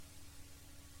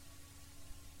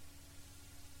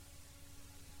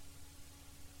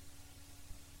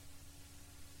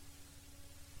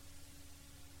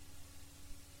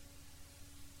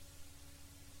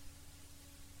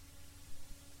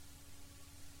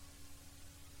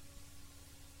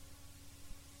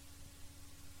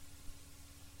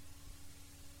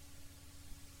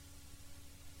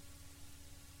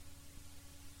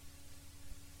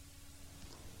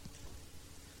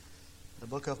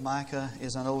book of Micah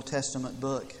is an Old Testament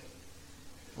book.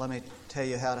 Let me tell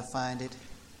you how to find it.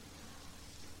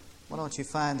 Why don't you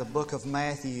find the book of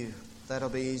Matthew? That'll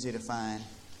be easy to find.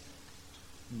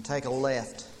 And take a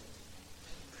left.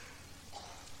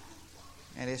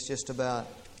 And it's just about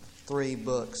 3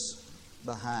 books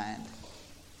behind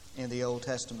in the Old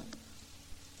Testament.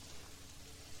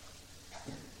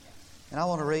 And I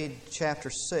want to read chapter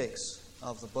 6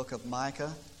 of the book of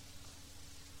Micah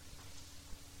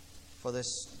for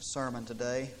this sermon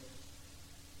today.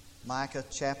 Micah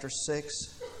chapter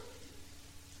 6,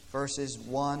 verses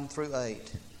 1 through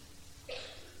 8.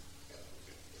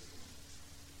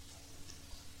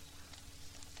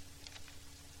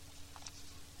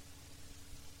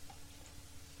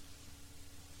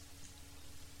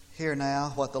 Hear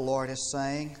now what the Lord is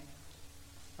saying.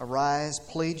 Arise,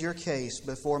 plead your case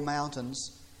before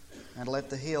mountains, and let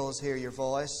the hills hear your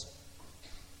voice.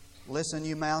 Listen,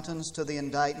 you mountains, to the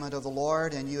indictment of the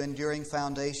Lord, and you enduring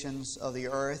foundations of the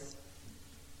earth,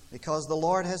 because the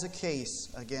Lord has a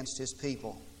case against His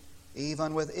people.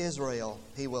 Even with Israel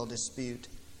He will dispute.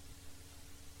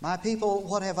 My people,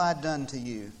 what have I done to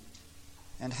you?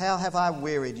 And how have I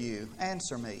wearied you?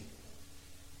 Answer me.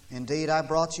 Indeed, I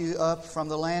brought you up from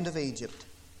the land of Egypt,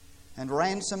 and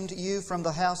ransomed you from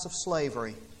the house of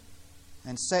slavery,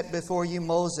 and set before you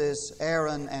Moses,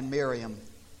 Aaron, and Miriam.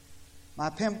 My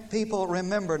people,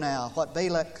 remember now what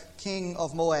Balak, king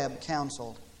of Moab,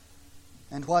 counseled,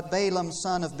 and what Balaam,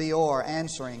 son of Beor,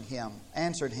 answered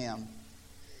him,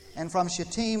 and from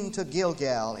Shittim to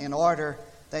Gilgal, in order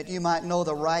that you might know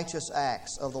the righteous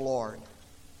acts of the Lord.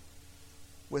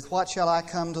 With what shall I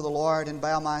come to the Lord and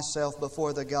bow myself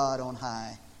before the God on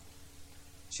high?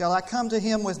 Shall I come to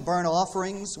Him with burnt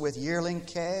offerings, with yearling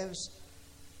calves?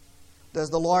 Does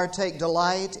the Lord take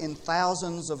delight in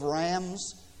thousands of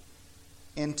rams,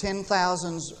 in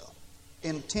 10,000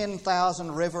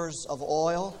 rivers of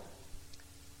oil?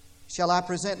 Shall I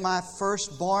present my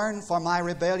firstborn for my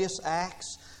rebellious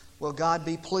acts? Will God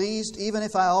be pleased, even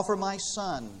if I offer my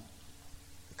son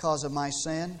because of my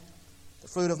sin, the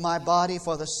fruit of my body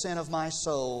for the sin of my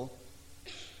soul?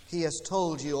 He has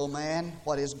told you, O man,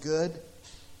 what is good.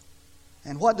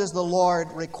 And what does the Lord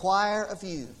require of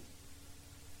you?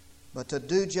 But to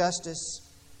do justice,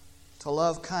 to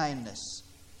love kindness,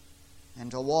 and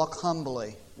to walk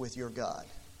humbly with your God.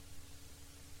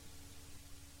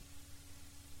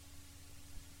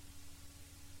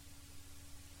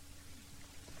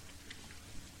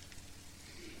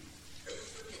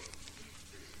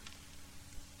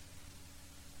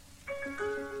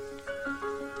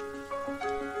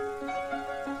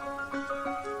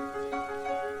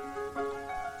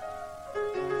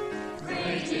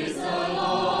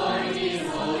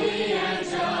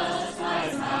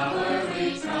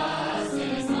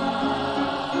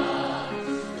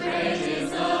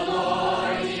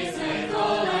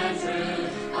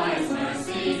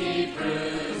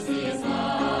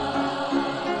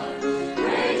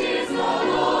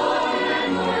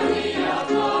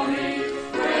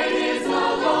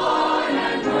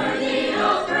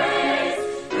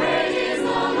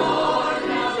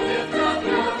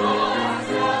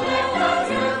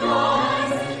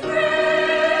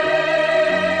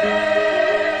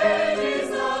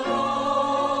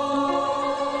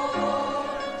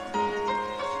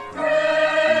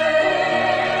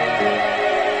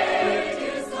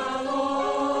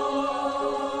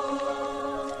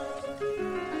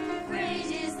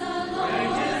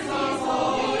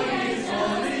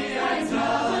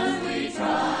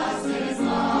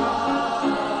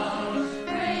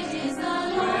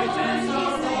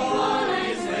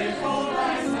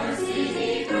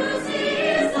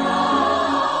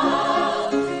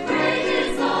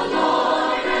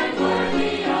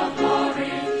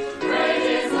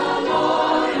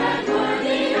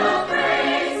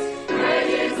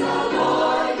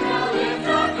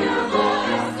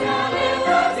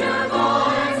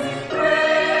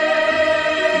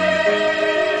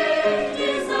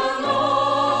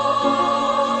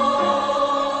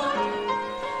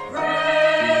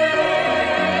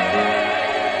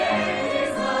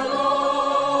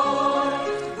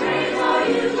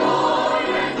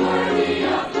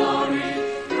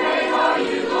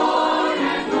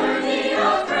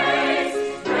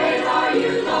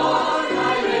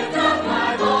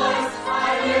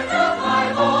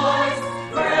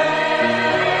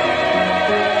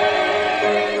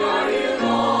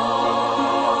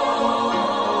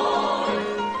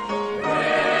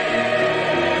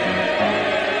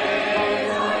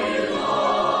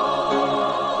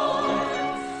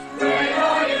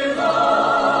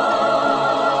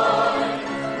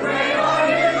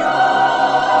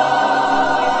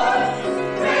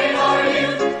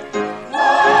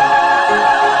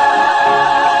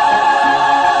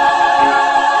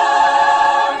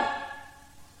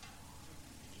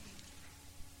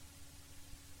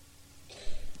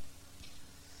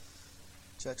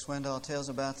 Swindoll tells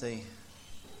about the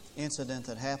incident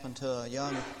that happened to a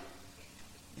young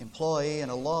employee in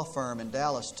a law firm in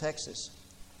Dallas, Texas.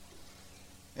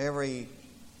 Every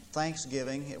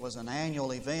Thanksgiving, it was an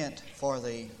annual event for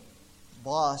the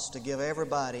boss to give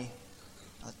everybody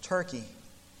a turkey.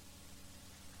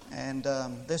 And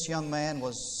this young man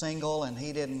was single, and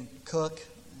he didn't cook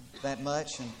that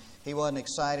much, and he wasn't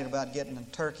excited about getting the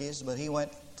turkeys, but he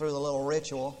went through the little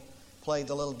ritual, played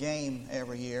the little game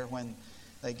every year when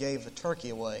they gave the turkey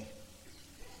away.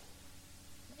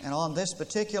 And on this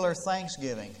particular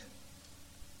Thanksgiving,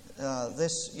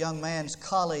 this young man's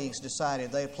colleagues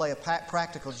decided they'd play a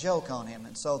practical joke on him.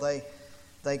 And so they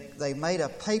made a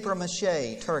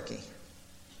papier-mâché turkey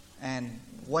and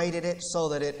weighted it so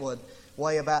that it would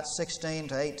weigh about 16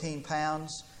 to 18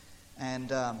 pounds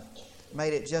and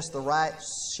made it just the right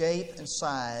shape and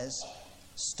size,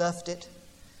 stuffed it,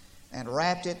 and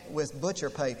wrapped it with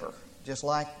butcher paper, just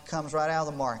like comes right out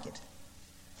of the market.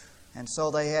 And so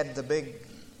they had the big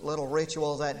little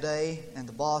ritual that day, and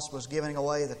the boss was giving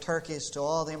away the turkeys to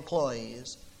all the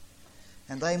employees.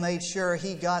 And they made sure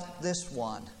he got this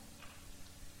one.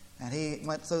 And he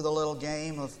went through the little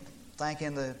game of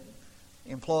thanking the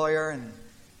employer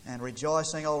and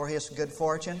rejoicing over his good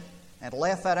fortune, and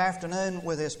left that afternoon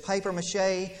with his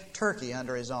papier-mâché turkey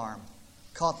under his arm.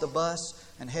 Caught the bus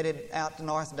and headed out to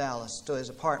North Dallas to his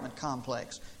apartment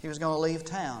complex. He was going to leave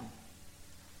town.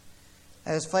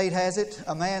 As fate has it,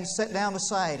 a man sat down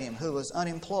beside him who was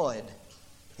unemployed.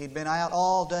 He'd been out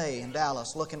all day in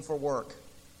Dallas looking for work.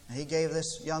 And he gave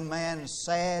this young man a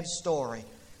sad story.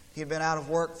 He'd been out of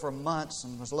work for months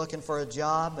and was looking for a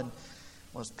job and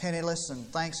was penniless, and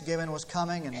Thanksgiving was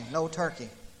coming and no turkey.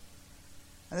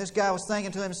 And this guy was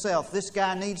thinking to himself, this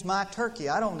guy needs my turkey.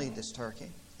 I don't need this turkey.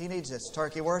 He needs this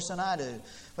turkey worse than I do.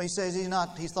 But he says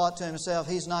he thought to himself,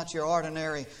 he's not your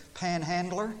ordinary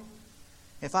panhandler.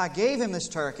 If I gave him this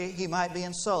turkey, he might be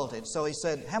insulted. So he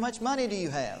said, how much money do you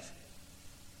have?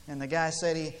 And the guy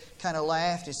said, he kind of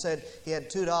laughed. He said he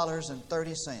had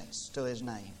 $2.30 to his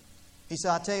name. He said,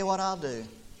 I'll tell you what I'll do.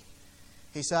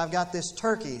 He said, I've got this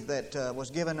turkey that was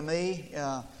given to me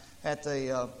at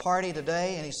the party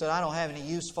today. And he said, I don't have any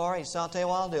use for it. He said, I'll tell you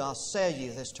what I'll do. I'll sell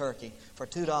you this turkey for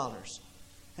 $2.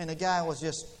 And the guy was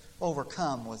just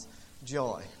overcome with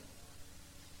joy.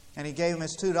 And he gave him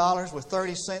his $2 with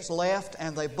 30 cents left,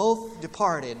 and they both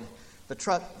departed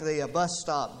the bus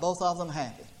stop, both of them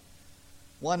happy.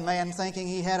 One man thinking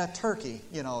he had a turkey,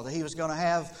 that he was going to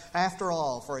have after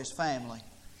all for his family.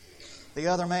 The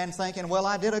other man thinking, well,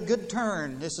 I did a good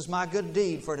turn. This is my good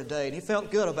deed for today. And he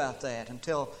felt good about that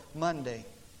until Monday,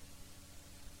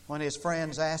 when his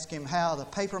friends asked him how the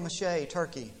papier-mâché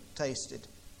turkey tasted.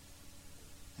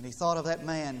 And he thought of that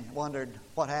man, wondered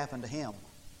what happened to him.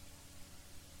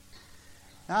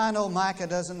 Now, I know Micah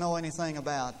doesn't know anything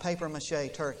about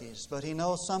papier-mâché turkeys, but he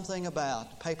knows something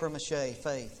about papier-mâché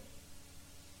faith.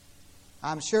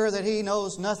 I'm sure that he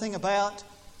knows nothing about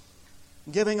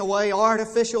giving away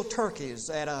artificial turkeys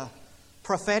at a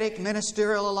prophetic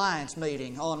ministerial alliance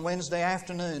meeting on Wednesday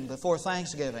afternoon before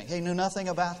Thanksgiving. He knew nothing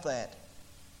about that.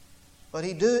 But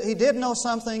he did know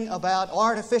something about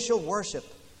artificial worship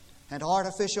and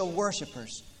artificial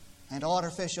worshipers and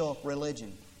artificial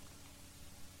religion.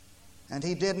 And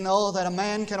he did know that a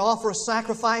man can offer a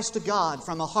sacrifice to God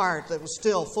from a heart that was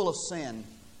still full of sin.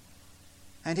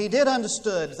 And he did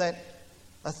understood that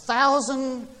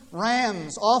 1,000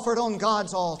 rams offered on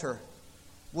God's altar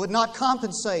would not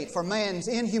compensate for man's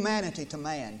inhumanity to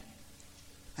man.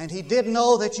 And he did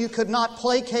know that you could not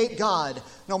placate God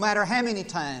no matter how many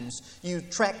times you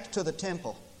trekked to the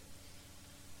temple.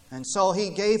 And so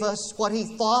he gave us what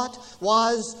he thought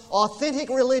was authentic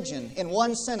religion in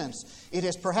one sentence. It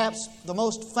is perhaps the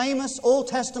most famous Old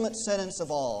Testament sentence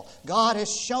of all. God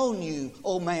has shown you,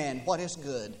 O man, what is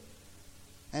good.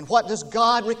 And what does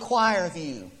God require of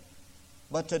you?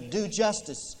 But to do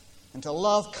justice and to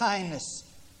love kindness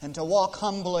and to walk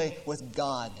humbly with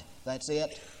God. That's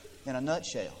it in a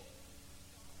nutshell.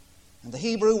 And the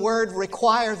Hebrew word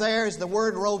require there is the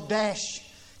word rodash.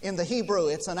 In the Hebrew,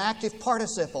 it's an active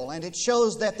participle, and it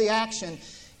shows that the action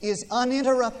is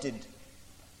uninterrupted.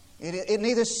 It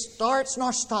neither starts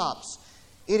nor stops.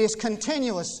 It is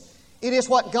continuous. It is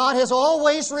what God has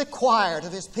always required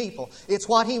of His people. It's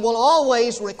what He will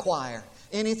always require.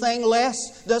 Anything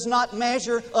less does not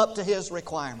measure up to His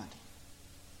requirement.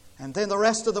 And then the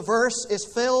rest of the verse is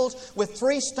filled with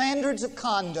 3 standards of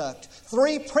conduct,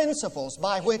 3 principles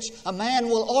by which a man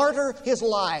will order his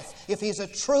life if he's a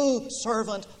true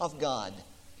servant of God.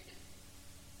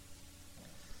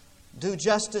 Do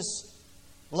justice,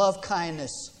 love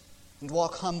kindness, and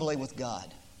walk humbly with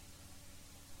God.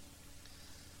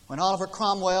 When Oliver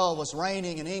Cromwell was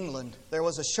reigning in England, there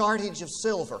was a shortage of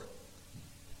silver.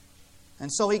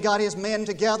 And so he got his men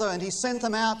together and he sent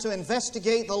them out to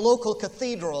investigate the local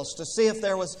cathedrals to see if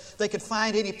they could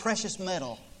find any precious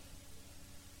metal.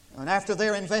 And after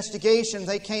their investigation,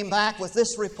 they came back with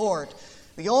this report.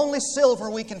 The only silver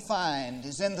we can find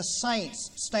is in the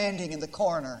saints standing in the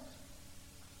corner.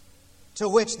 To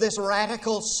which this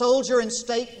radical soldier and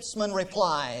statesman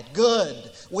replied,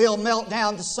 "Good, we'll melt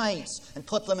down the saints and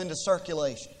put them into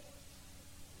circulation."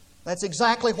 That's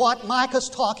exactly what Micah's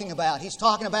talking about. He's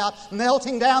talking about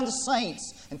melting down the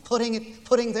saints and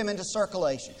putting them into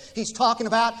circulation. He's talking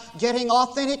about getting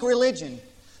authentic religion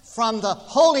from the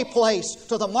holy place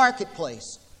to the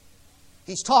marketplace.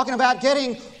 He's talking about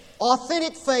getting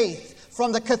authentic faith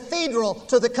from the cathedral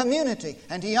to the community.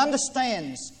 And he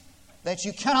understands that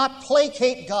you cannot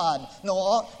placate God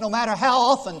no matter how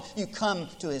often you come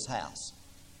to His house.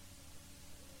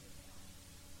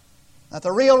 That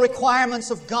the real requirements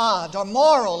of God are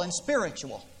moral and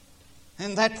spiritual.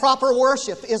 And that proper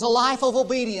worship is a life of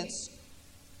obedience.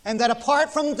 And that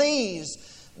apart from these,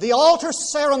 the altar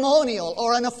ceremonial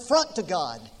or an affront to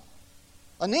God,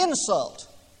 an insult,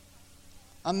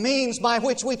 a means by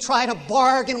which we try to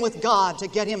bargain with God to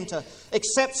get Him to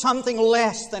accept something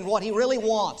less than what He really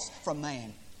wants from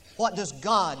man. What does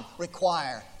God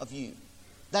require of you?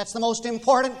 That's the most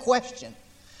important question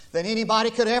that anybody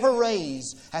could ever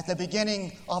raise at the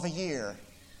beginning of a year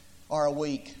or a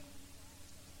week.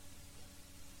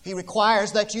 He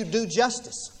requires that you do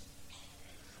justice.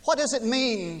 What does it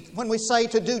mean when we say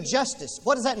to do justice?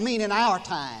 What does that mean in our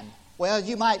time? Well,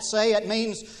 you might say it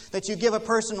means that you give a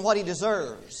person what he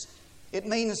deserves. It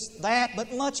means that,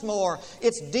 but much more.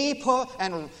 It's deeper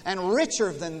and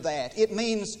richer than that. It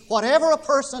means whatever a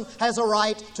person has a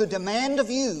right to demand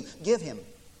of you, give him.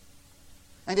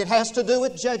 And it has to do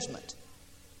with judgment.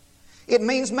 It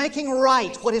means making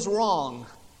right what is wrong.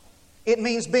 It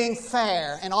means being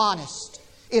fair and honest.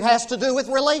 It has to do with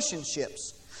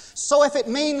relationships. So if it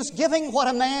means giving what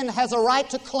a man has a right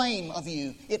to claim of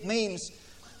you, it means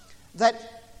that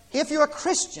if you're a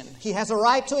Christian, he has a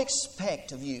right to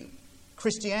expect of you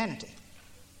Christianity.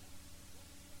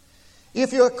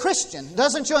 If you're a Christian,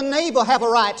 doesn't your neighbor have a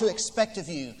right to expect of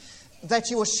you that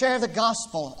you will share the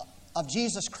gospel of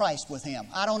Jesus Christ with him?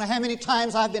 I don't know how many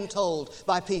times I've been told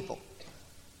by people,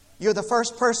 "You're the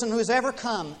first person who's ever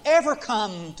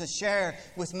come to share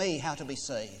with me how to be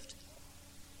saved."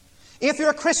 If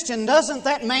you're a Christian, doesn't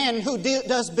that man who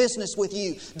does business with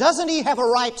you, doesn't he have a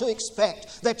right to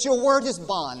expect that your word is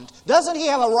bond? Doesn't he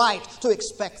have a right to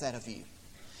expect that of you?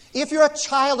 If you're a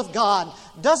child of God,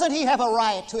 doesn't he have a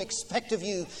right to expect of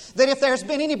you that if there's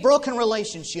been any broken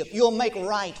relationship, you'll make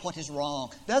right what is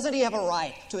wrong? Doesn't he have a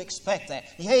right to expect that?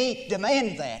 Yea,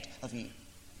 demand that of you.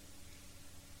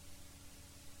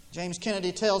 James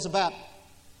Kennedy tells about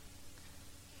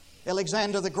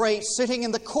Alexander the Great sitting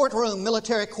in the courtroom,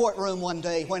 military courtroom one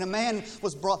day when men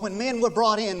were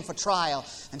brought in for trial,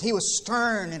 and he was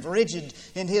stern and rigid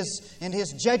in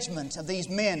his judgment of these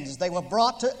men as they were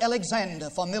brought to Alexander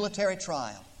for military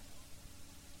trial.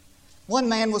 One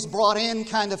man was brought in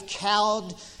kind of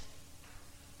cowed.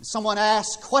 Someone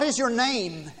asked, "What is your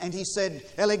name?" And he said,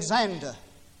 "Alexander."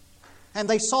 And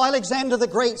they saw Alexander the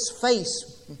Great's face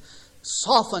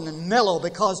soften and mellow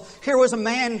because here was a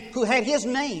man who had his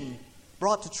name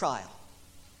brought to trial.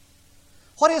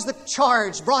 What is the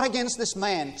charge brought against this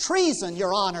man? Treason,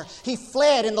 Your Honor. He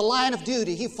fled in the line of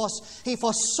duty. He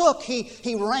forsook,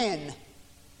 he ran.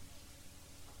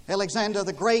 Alexander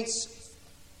the Great's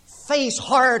face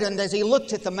hardened as he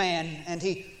looked at the man, and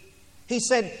he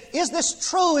said, "Is this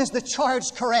true? Is the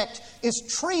charge correct? Is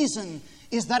treason,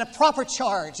 is that a proper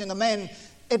charge?" And the man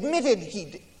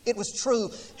admitted it was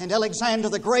true. And Alexander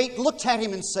the Great looked at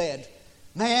him and said,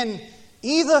 "Man,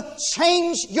 either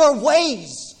change your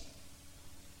ways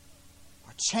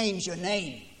or change your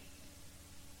name."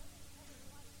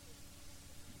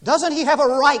 Doesn't he have a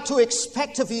right to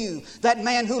expect of you that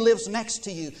man who lives next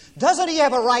to you? Doesn't he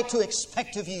have a right to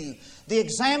expect of you the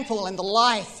example and the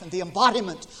life and the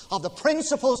embodiment of the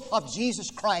principles of Jesus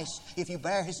Christ if you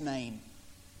bear his name?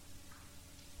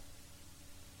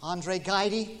 André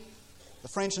Gide, the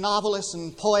French novelist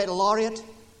and poet laureate,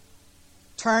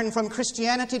 turned from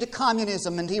Christianity to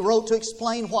communism, and he wrote to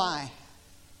explain why.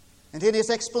 And in his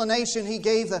explanation, he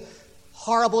gave the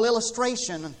horrible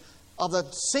illustration of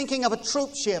the sinking of a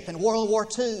troop ship in World War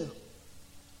II.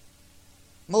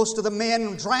 Most of the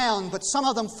men drowned, but some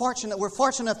of them were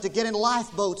fortunate enough to get in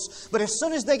lifeboats. But as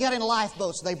soon as they got in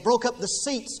lifeboats, they broke up the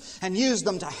seats and used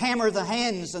them to hammer the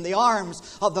hands and the arms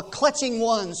of the clutching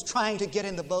ones trying to get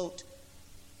in the boat.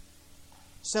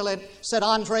 Said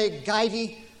André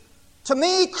Gide, To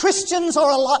me, Christians are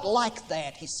a lot like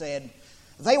that, he said.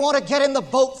 They want to get in the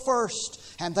boat first,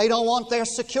 and they don't want their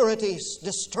securities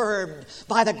disturbed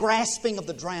by the grasping of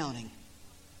the drowning.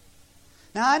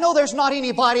 Now, I know there's not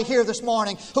anybody here this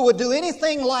morning who would do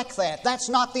anything like that. That's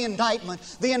not the indictment.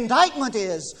 The indictment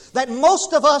is that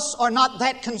most of us are not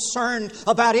that concerned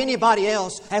about anybody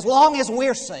else as long as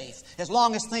we're safe, as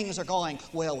long as things are going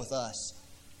well with us.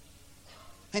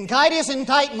 And Gaida's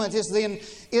indictment is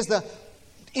the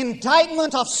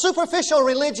indictment of superficial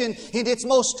religion in its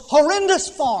most horrendous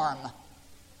form.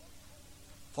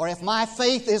 For if my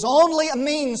faith is only a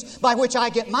means by which I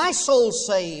get my soul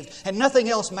saved and nothing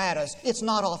else matters, it's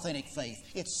not authentic faith.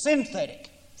 It's synthetic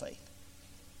faith.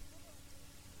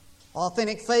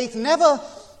 Authentic faith never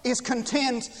is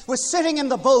content with sitting in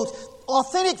the boat.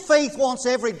 Authentic faith wants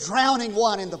every drowning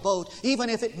one in the boat, even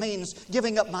if it means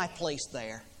giving up my place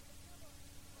there.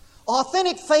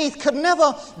 Authentic faith could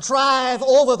never drive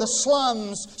over the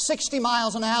slums 60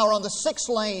 miles an hour on the 6th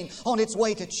lane on its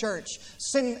way to church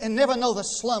and never know the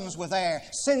slums were there.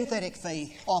 Synthetic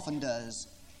faith often does.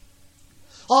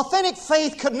 Authentic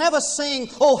faith could never sing,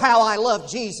 "Oh, how I love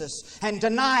Jesus," and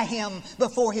deny Him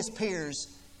before His peers.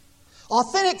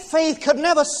 Authentic faith could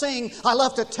never sing, "I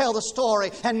love to tell the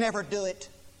story," and never do it.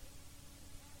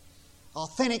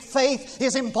 Authentic faith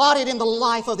is embodied in the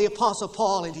life of the Apostle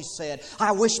Paul, and he said,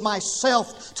 "I wish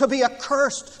myself to be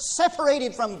accursed,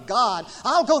 separated from God.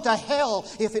 I'll go to hell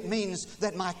if it means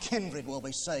that my kindred will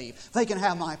be saved. They can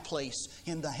have my place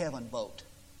in the heaven boat."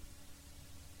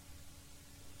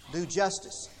 Do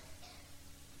justice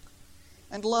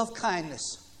and love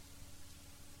kindness.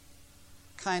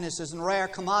 Kindness is a rare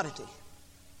commodity.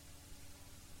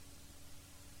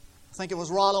 I think it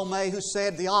was Rollo May who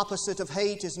said the opposite of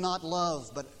hate is not love,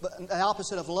 but the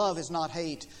opposite of love is not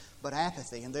hate, but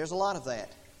apathy. And there's a lot of that.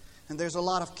 And there's a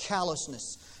lot of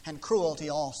callousness and cruelty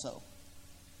also.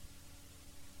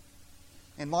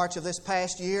 In March of this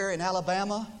past year in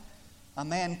Alabama, a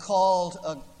man called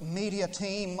a media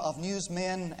team of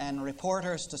newsmen and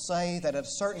reporters to say that at a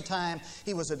certain time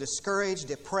he was a discouraged,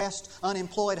 depressed,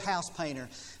 unemployed house painter.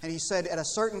 And he said, at a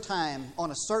certain time,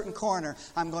 on a certain corner,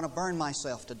 I'm going to burn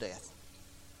myself to death.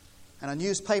 And a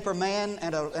newspaper man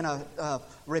and a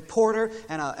reporter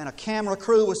and a camera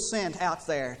crew was sent out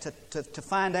there to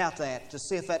find out that, to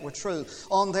see if that were true.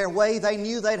 On their way, they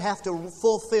knew they'd have to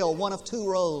fulfill one of two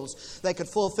roles. They could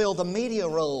fulfill the media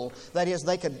role. That is,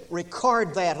 they could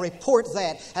record that, report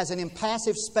that as an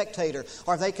impassive spectator.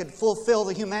 Or they could fulfill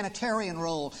the humanitarian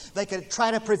role. They could try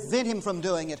to prevent him from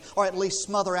doing it, or at least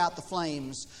smother out the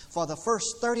flames. For the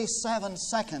first 37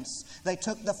 seconds, they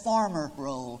took the farmer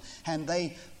role, and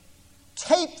they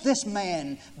taped this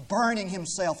man burning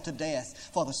himself to death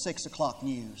for the 6 o'clock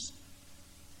news.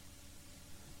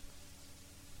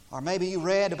 Or maybe you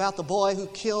read about the boy who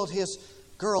killed his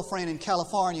girlfriend in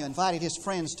California, invited his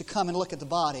friends to come and look at the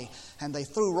body, and they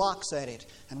threw rocks at it.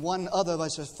 And one other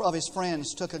of his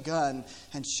friends took a gun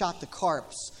and shot the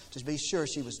corpse to be sure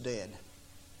she was dead.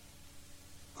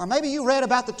 Or maybe you read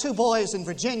about the two boys in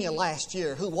Virginia last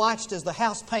year who watched as the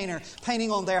house painter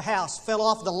painting on their house fell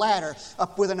off the ladder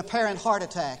up with an apparent heart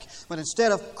attack. But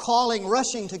instead of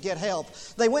rushing to get help,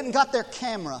 they went and got their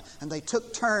camera and they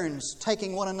took turns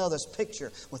taking one another's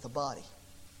picture with the body.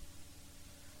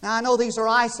 Now, I know these are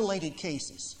isolated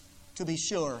cases, to be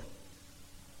sure.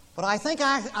 But I think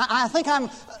I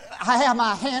have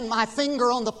my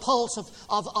finger on the pulse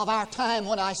of our time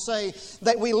when I say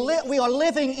that we are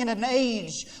living in an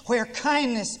age where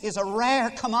kindness is a rare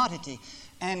commodity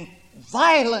and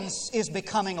violence is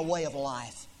becoming a way of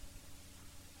life.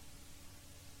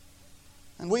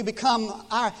 And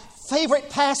our favorite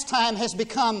pastime has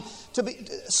become to be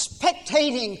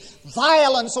spectating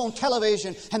violence on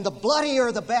television, and the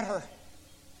bloodier the better.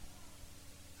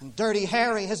 And Dirty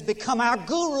Harry has become our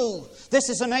guru. This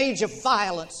is an age of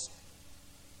violence.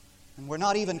 And we're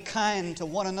not even kind to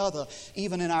one another,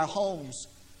 even in our homes.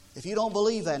 If you don't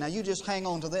believe that, now you just hang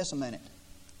on to this a minute.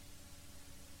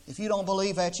 If you don't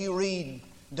believe that, you read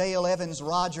Dale Evans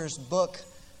Rogers' book,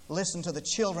 Listen to the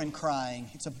Children Crying.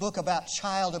 It's a book about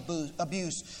child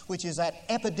abuse, which is at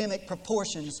epidemic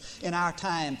proportions in our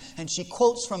time. And she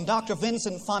quotes from Dr.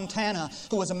 Vincent Fontana,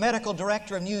 who was a medical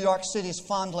director of New York City's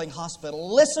Fondling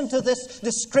Hospital. Listen to this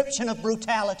description of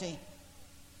brutality.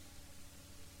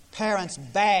 Parents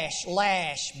bash,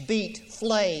 lash, beat,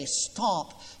 flay,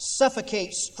 stomp,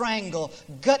 suffocate, strangle,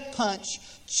 gut punch,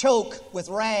 choke with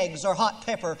rags or hot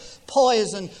pepper,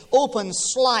 poison, open,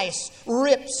 slice,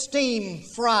 rip, steam,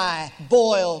 fry,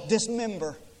 boil,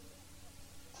 dismember.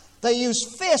 They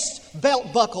use fist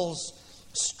belt buckles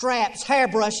straps,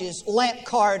 hairbrushes, lamp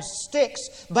cards,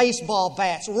 sticks, baseball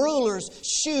bats, rulers,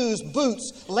 shoes,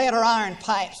 boots, lead or iron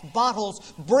pipes,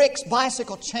 bottles, bricks,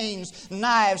 bicycle chains,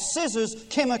 knives, scissors,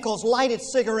 chemicals, lighted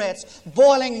cigarettes,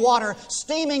 boiling water,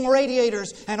 steaming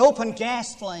radiators, and open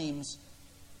gas flames.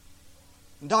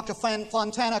 Dr.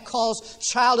 Fontana calls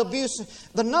child abuse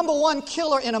the number one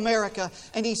killer in America,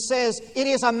 and he says it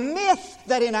is a myth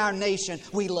that in our nation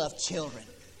we love children.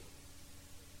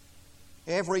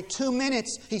 Every 2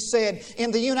 minutes, he said, in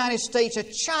the United States, a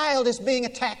child is being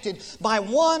attacked by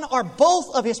one or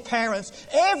both of his parents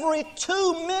every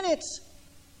 2 minutes.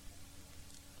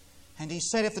 And he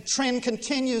said if the trend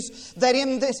continues, that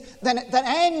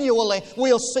annually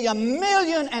we'll see 1.5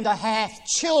 million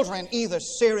children either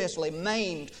seriously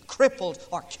maimed, crippled,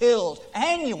 or killed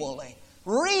annually.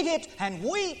 Read it and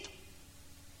weep.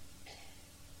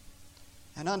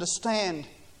 And understand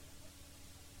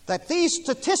that these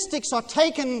statistics are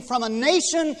taken from a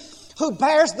nation who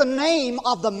bears the name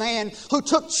of the man who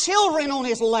took children on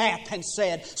his lap and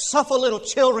said, "Suffer little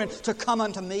children to come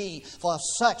unto me, for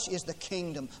such is the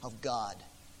kingdom of God."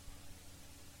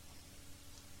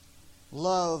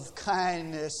 Love,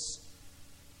 kindness.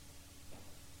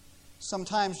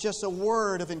 Sometimes just a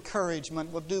word of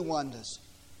encouragement will do wonders.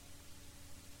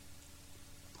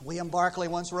 William Barclay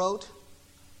once wrote,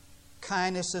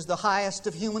 "Kindness is the highest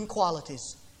of human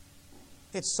qualities.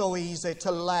 It's so easy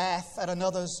to laugh at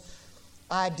another's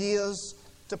ideas,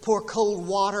 to pour cold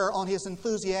water on his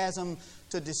enthusiasm,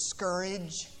 to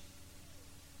discourage."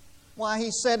 Why,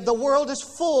 he said, the world is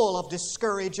full of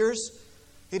discouragers.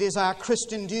 It is our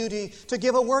Christian duty to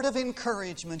give a word of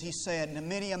encouragement, he said. And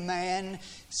many a man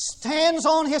stands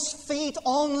on his feet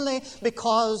only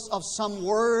because of some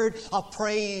word of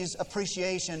praise,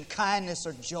 appreciation, kindness,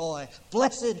 or joy.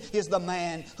 Blessed is the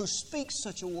man who speaks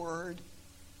such a word.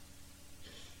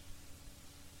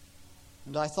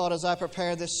 And I thought as I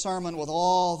prepared this sermon, with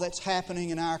all that's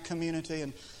happening in our community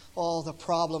and all the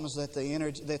problems that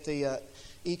the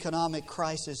economic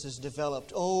crisis has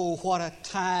developed, oh, what a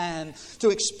time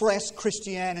to express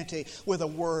Christianity with a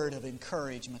word of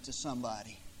encouragement to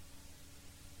somebody.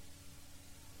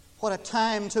 What a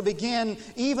time to begin,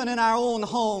 even in our own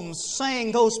homes,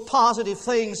 saying those positive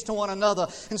things to one another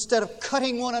instead of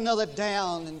cutting one another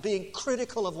down and being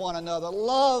critical of one another.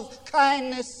 Love,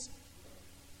 kindness.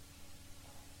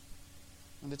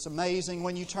 And it's amazing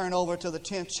when you turn over to the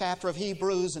 10th chapter of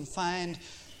Hebrews and find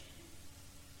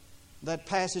that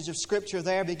passage of Scripture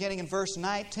there beginning in verse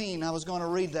 19. I was going to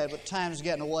read that, but time's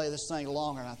getting away this thing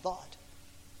longer than I thought.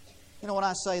 You know, when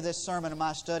I say this sermon in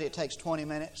my study, it takes 20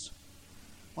 minutes.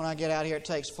 When I get out here, it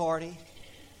takes 40.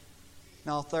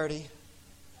 No, 30.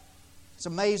 It's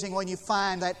amazing when you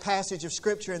find that passage of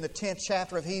Scripture in the 10th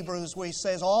chapter of Hebrews where he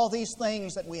says all these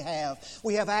things that we have.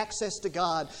 We have access to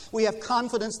God. We have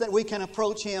confidence that we can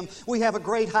approach Him. We have a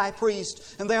great high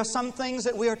priest. And there are some things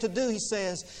that we are to do, he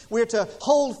says. We're to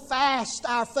hold fast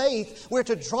our faith. We're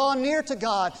to draw near to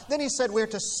God. Then he said we're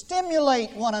to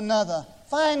stimulate one another.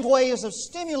 Find ways of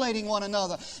stimulating one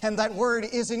another. And that word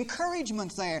is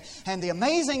encouragement there. And the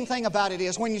amazing thing about it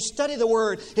is when you study the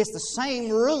word, it's the same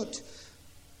root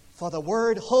for the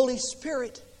word Holy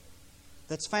Spirit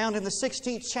that's found in the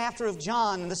 16th chapter of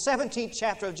John and the 17th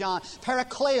chapter of John,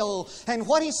 parakleo. And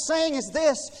what he's saying is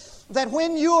this, that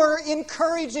when you're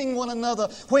encouraging one another,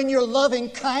 when you're loving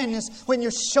kindness, when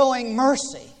you're showing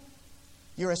mercy,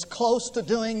 you're as close to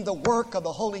doing the work of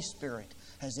the Holy Spirit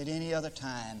as at any other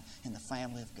time in the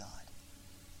family of God.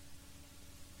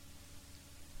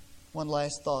 One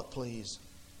last thought, please.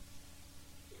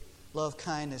 Love,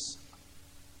 kindness.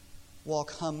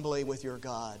 Walk humbly with your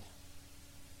God.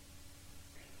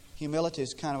 Humility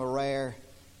is kind of a rare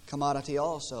commodity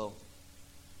also.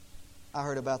 I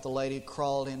heard about the lady who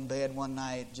crawled in bed one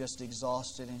night just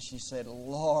exhausted, and she said,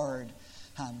 "Lord,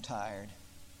 I'm tired."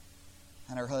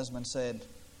 And her husband said,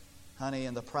 "Honey,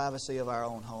 in the privacy of our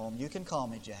own home, you can call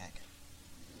me Jack."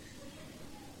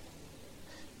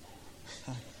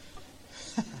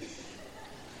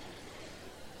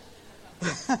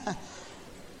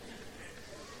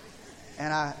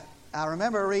 And I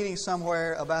remember reading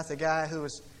somewhere about the guy who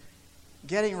was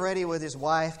getting ready with his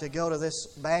wife to go to this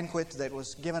banquet that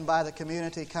was given by the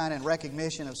community kind of in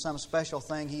recognition of some special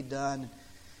thing he'd done.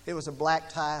 It was a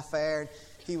black tie affair.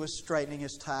 He was straightening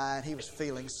his tie and he was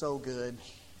feeling so good.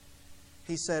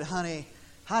 He said, "Honey,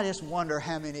 I just wonder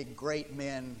how many great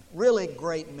men, really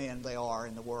great men there are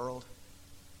in the world."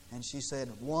 And she said,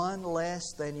 "One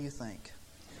less than you think."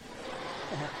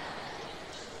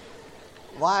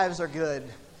 Wives are good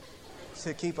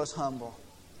to keep us humble.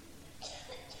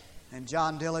 And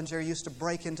John Dillinger used to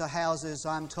break into houses,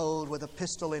 I'm told, with a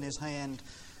pistol in his hand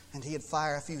And he'd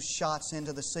fire a few shots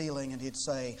into the ceiling and he'd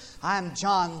say, I'm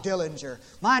John Dillinger.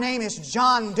 My name is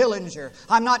John Dillinger.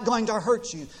 I'm not going to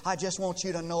hurt you. I just want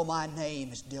you to know my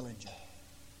name is Dillinger.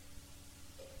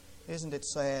 Isn't it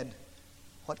sad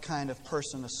what kind of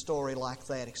person a story like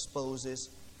that exposes?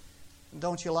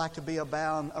 Don't you like to be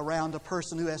around a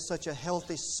person who has such a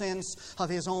healthy sense of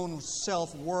his own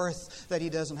self-worth that he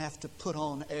doesn't have to put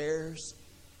on airs?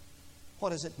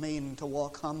 What does it mean to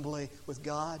walk humbly with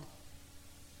God?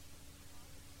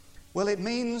 Well, it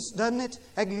means, doesn't it,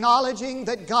 acknowledging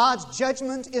that God's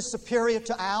judgment is superior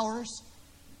to ours.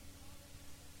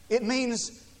 It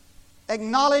means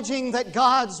acknowledging that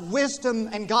God's wisdom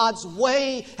and God's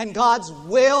way and God's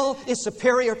will is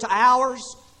superior to ours.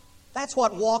 That's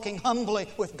what walking humbly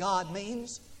with God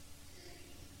means.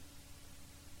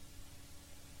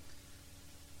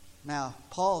 Now,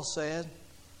 Paul said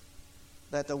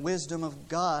that the wisdom of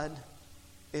God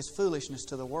is foolishness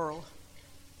to the world.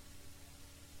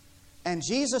 And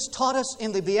Jesus taught us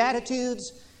in the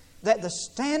Beatitudes that the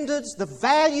standards, the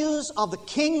values of the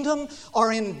kingdom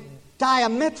are in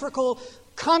diametrical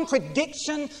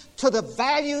contradiction to the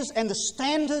values and the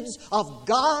standards of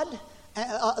God,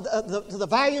 the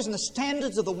values and the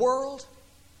standards of the world.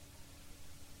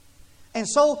 And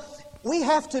so we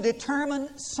have to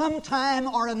determine sometime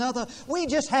or another, we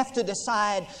just have to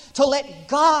decide to let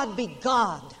God be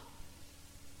God.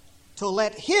 To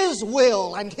let His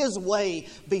will and His way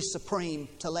be supreme.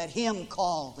 To let Him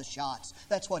call the shots.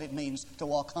 That's what it means to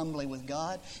walk humbly with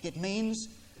God. It means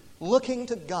looking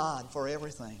to God for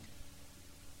everything.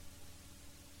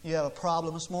 You have a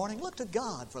problem this morning? Look to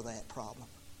God for that problem.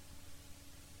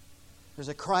 There's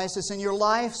a crisis in your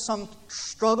life, some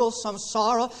struggle, some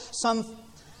sorrow, some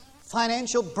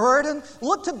financial burden.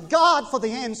 Look to God for the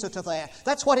answer to that.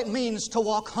 That's what it means to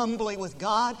walk humbly with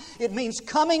God. It means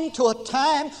coming to a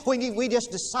time when we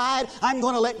just decide, I'm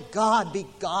going to let God be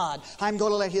God. I'm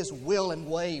going to let His will and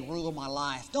way rule my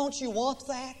life. Don't you want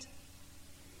that?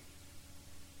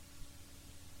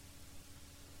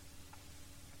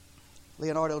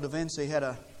 Leonardo da Vinci had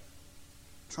a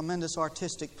tremendous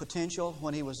artistic potential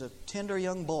when he was a tender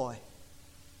young boy.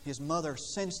 His mother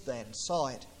sensed that and saw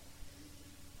it.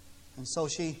 And so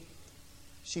she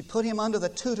put him under the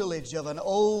tutelage of an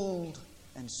old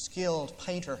and skilled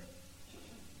painter.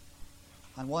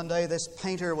 And one day this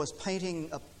painter was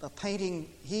painting a painting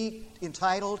he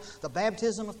entitled The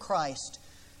Baptism of Christ.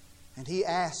 And he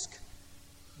asked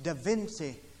Da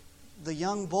Vinci, the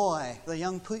young boy, the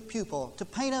young pupil, to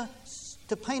paint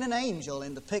an angel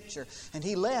in the picture. And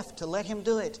he left to let him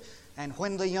do it. And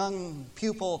when the young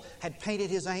pupil had painted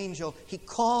his angel, he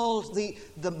called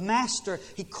the master,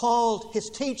 he called his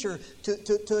teacher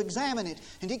to examine it.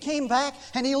 And he came back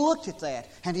and he looked at that.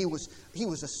 And he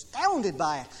was astounded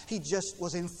by it. He just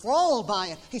was enthralled by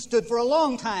it. He stood for a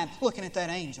long time looking at that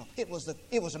angel. It was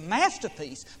a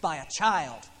masterpiece by a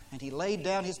child. And he laid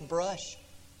down his brush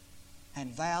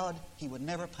and vowed he would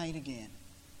never paint again.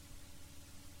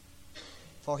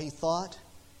 For he thought,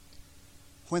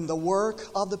 when the work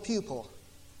of the pupil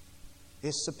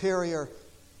is superior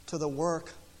to the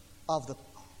work of the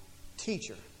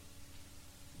teacher,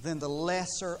 then the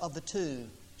lesser of the two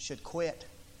should quit.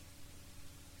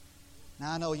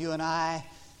 Now I know you and I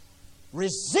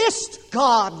resist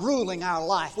God ruling our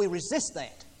life. We resist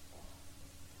that.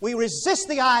 We resist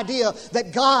the idea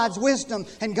that God's wisdom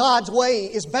and God's way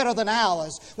is better than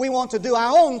ours. We want to do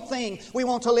our own thing. We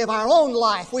want to live our own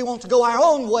life. We want to go our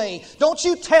own way. Don't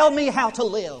you tell me how to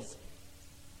live.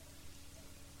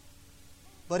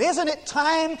 But isn't it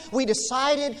time we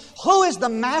decided who is the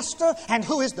master and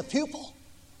who is the pupil?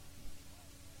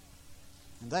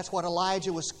 And that's what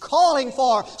Elijah was calling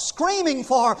for, screaming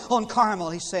for on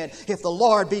Carmel. He said, if the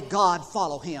Lord be God,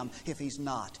 follow Him. If He's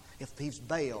not, if He's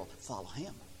Baal, follow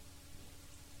him.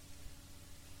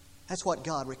 That's what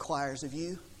God requires of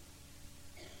you.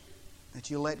 That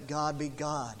you let God be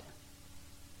God.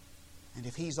 And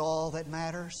if He's all that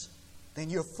matters, then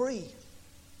you're free.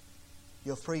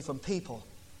 You're free from people.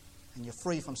 And you're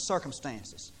free from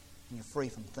circumstances. And you're free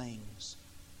from things.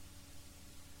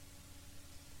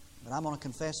 But I'm going to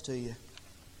confess to you,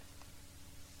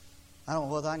 I don't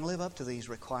know whether I can live up to these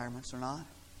requirements or not.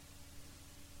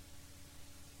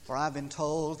 For I've been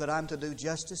told that I'm to do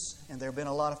justice, and there have been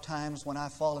a lot of times when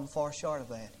I've fallen far short of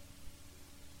that.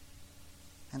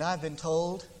 And I've been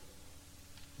told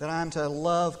that I'm to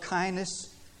love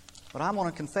kindness, but I'm going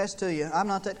to confess to you, I'm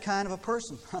not that kind of a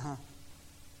person. And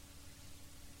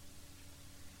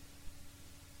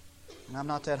I'm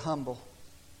not that humble.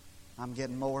 I'm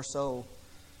getting more so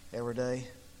every day.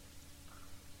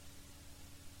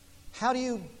 How do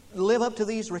you live up to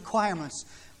these requirements?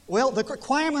 Well, the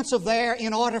requirements are there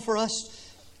in order for us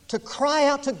to cry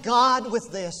out to God with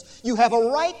this. You have a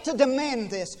right to demand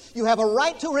this. You have a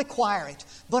right to require it.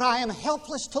 But I am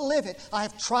helpless to live it. I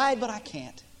have tried, but I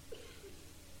can't.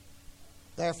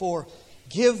 Therefore,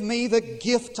 give me the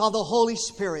gift of the Holy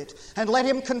Spirit and let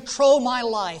Him control my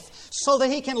life so that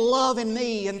He can love in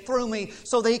me and through me,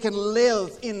 so that He can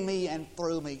live in me and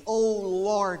through me. Oh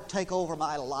Lord, take over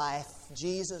my life.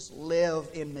 Jesus, live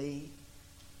in me.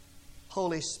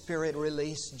 Holy Spirit,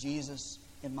 release Jesus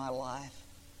in my life.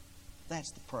 That's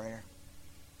the prayer.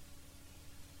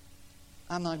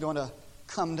 I'm not going to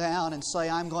come down and say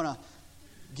I'm going to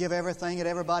give everything that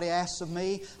everybody asks of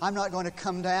me. I'm not going to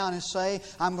come down and say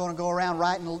I'm going to go around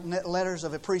writing letters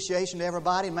of appreciation to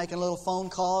everybody and making little phone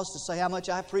calls to say how much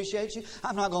I appreciate you.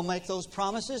 I'm not going to make those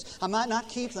promises. I might not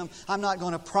keep them. I'm not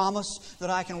going to promise that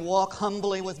I can walk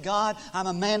humbly with God. I'm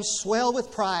a man swelled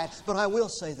with pride. But I will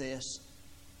say this.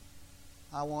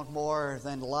 I want more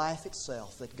than life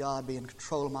itself, that God be in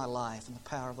control of my life and the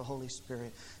power of the Holy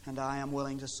Spirit. And I am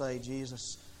willing to say,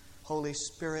 Jesus, Holy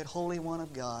Spirit, Holy One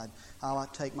of God, I'll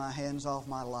take my hands off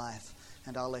my life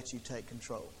and I'll let You take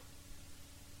control.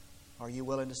 Are you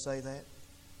willing to say that?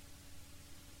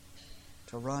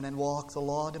 To run and walk the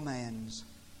law demands,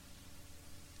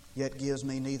 yet gives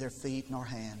me neither feet nor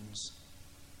hands.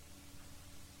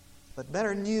 But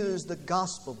better news the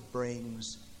gospel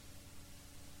brings.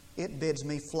 It bids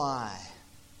me fly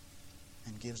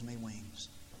and gives me wings.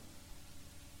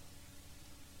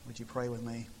 Would you pray with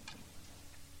me?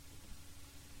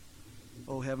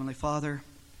 Oh, Heavenly Father,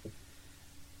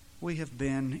 we have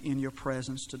been in Your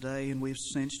presence today, and we've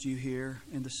sensed You here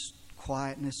in the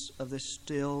quietness of this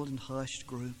stilled and hushed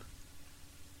group.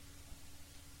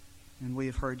 And we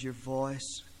have heard Your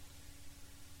voice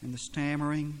in the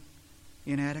stammering,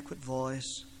 inadequate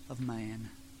voice of man.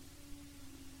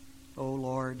 Oh,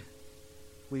 Lord,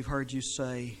 we've heard You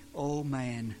say, oh,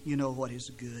 man, You know what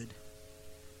is good.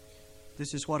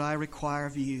 This is what I require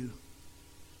of You,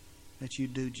 that You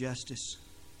do justice,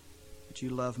 that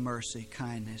You love mercy,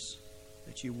 kindness,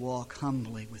 that You walk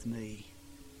humbly with me,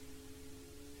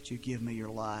 that You give me Your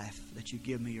life, that You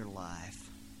give me Your life.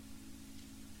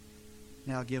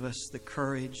 Now give us the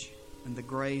courage and the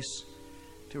grace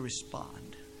to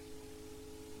respond,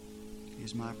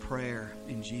 is my prayer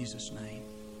in Jesus' name.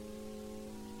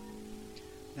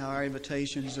 Now our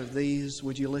invitations are these.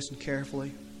 Would you listen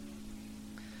carefully?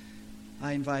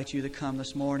 I invite you to come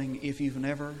this morning if you've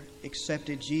never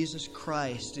accepted Jesus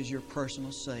Christ as your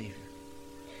personal Savior.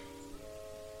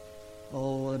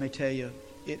 Oh, let me tell you,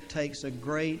 it takes a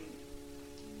great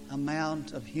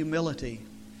amount of humility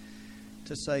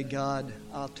to say, God,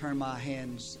 I'll take my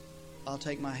hands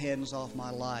off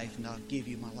my life and I'll give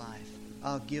You my life.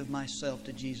 I'll give myself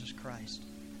to Jesus Christ.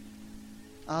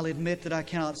 I'll admit that I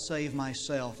cannot save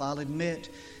myself. I'll admit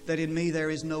that in me there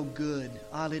is no good.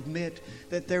 I'll admit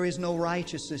that there is no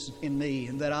righteousness in me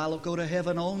and that I'll go to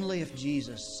heaven only if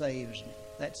Jesus saves me.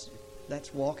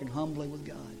 That's walking humbly with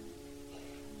God.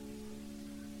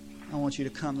 I want you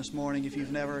to come this morning if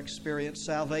you've never experienced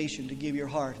salvation to give your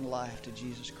heart and life to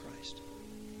Jesus Christ.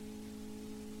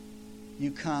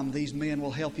 You come. These men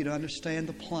will help you to understand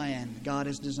the plan God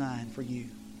has designed for you.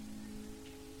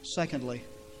 Secondly,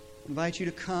 I invite you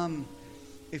to come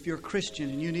if you're a Christian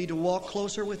and you need to walk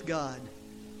closer with God.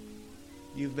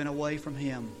 You've been away from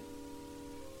Him.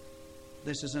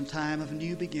 This is a time of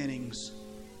new beginnings.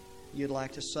 You'd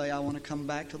like to say, I want to come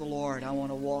back to the Lord. I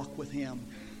want to walk with Him.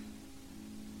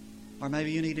 Or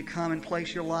maybe you need to come and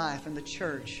place your life in the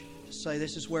church to say,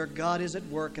 this is where God is at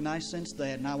work, and I sense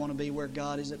that, and I want to be where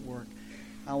God is at work.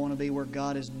 I want to be where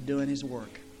God is doing His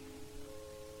work.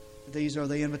 These are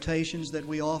the invitations that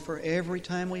we offer every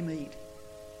time we meet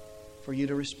for you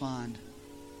to respond.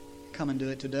 Come and do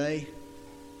it today.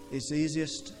 It's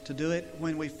easiest to do it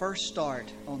when we first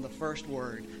start on the first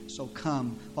word. So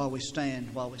come while we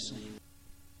stand, while we sing.